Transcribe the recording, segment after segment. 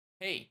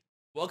Hey,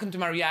 welcome to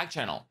my React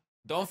channel.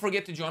 Don't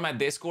forget to join my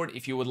Discord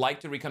if you would like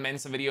to recommend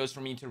some videos for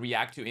me to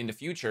react to in the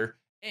future.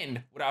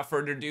 And without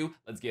further ado,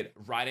 let's get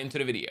right into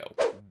the video.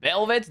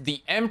 Bel'Veth,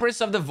 the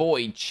Empress of the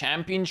Void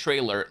champion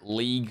trailer,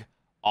 League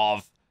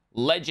of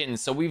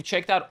Legends. So we've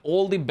checked out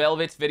all the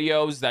Bel'Veth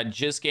videos that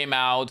just came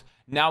out.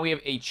 Now we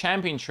have a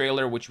champion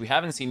trailer, which we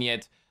haven't seen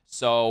yet.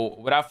 So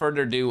without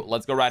further ado,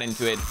 let's go right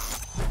into it.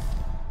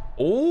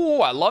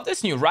 Oh, I love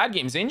this new Riot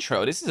Games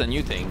intro. This is a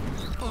new thing.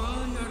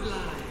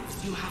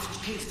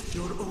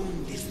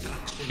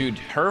 Dude,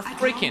 her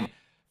freaking...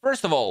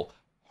 First of all,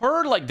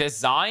 her, like,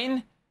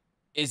 design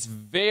is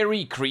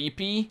very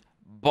creepy,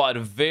 but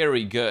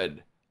very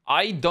good.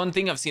 I don't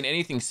think I've seen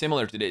anything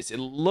similar to this. It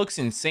looks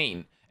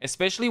insane.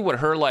 Especially with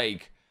her,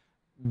 like,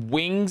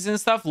 wings and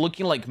stuff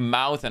looking like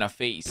mouth and a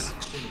face.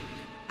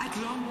 At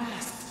long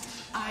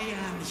last, I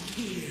am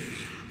here.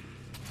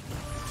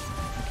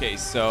 Okay,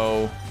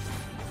 so...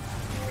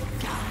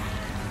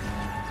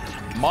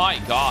 My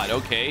god,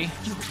 okay.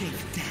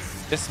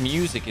 This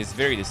music is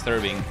very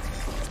disturbing.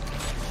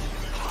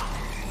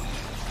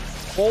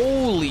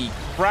 Holy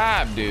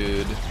crap,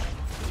 dude.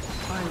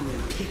 I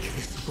will take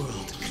this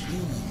world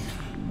clean.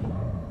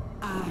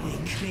 I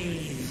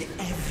claimed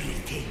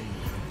everything.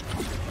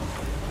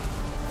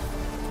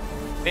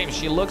 Damn,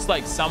 she looks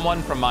like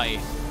someone from my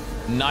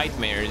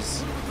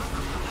nightmares.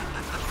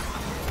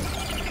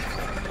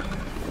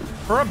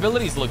 Her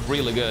abilities look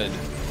really good.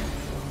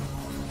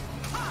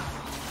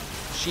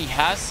 She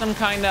has some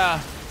kind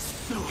of...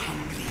 So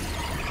hungry.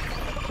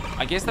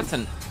 I guess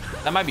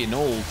that might be an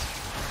ult.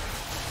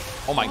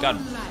 Oh my god.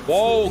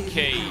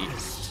 Okay.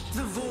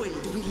 The void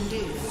we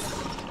live.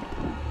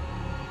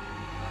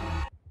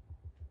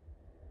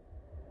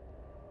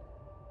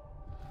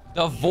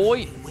 The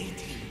void...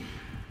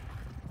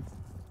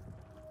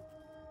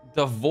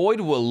 The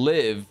void will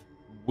live.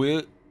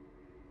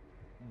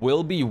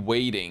 Will be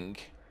waiting.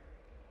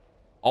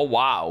 Oh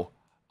wow.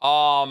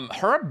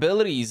 Her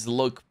abilities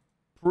look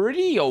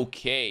pretty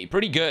okay.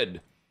 Pretty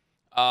good.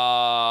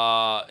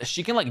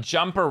 She can like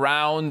jump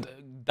around,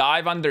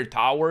 dive under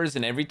towers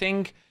and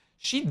everything.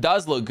 She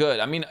does look good.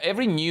 I mean,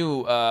 every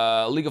new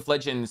League of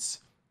Legends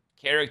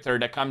character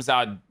that comes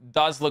out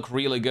does look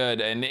really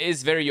good and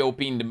is very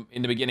OP in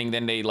the beginning.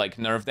 Then they like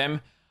nerf them.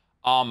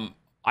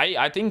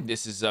 I think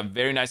this is a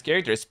very nice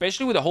character,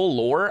 especially with the whole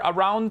lore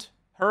around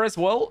her as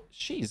well.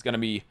 She's gonna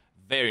be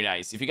very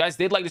nice. If you guys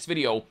did like this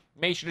video,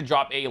 make sure to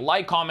drop a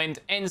like, comment,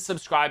 and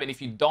subscribe. And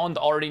if you don't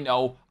already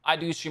know, I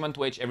do stream on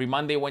Twitch every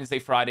Monday, Wednesday,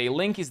 Friday.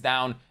 Link is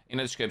down in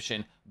the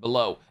description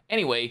below.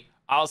 Anyway,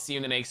 I'll see you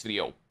in the next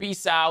video.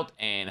 Peace out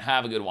and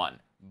have a good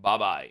one.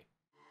 Bye-bye.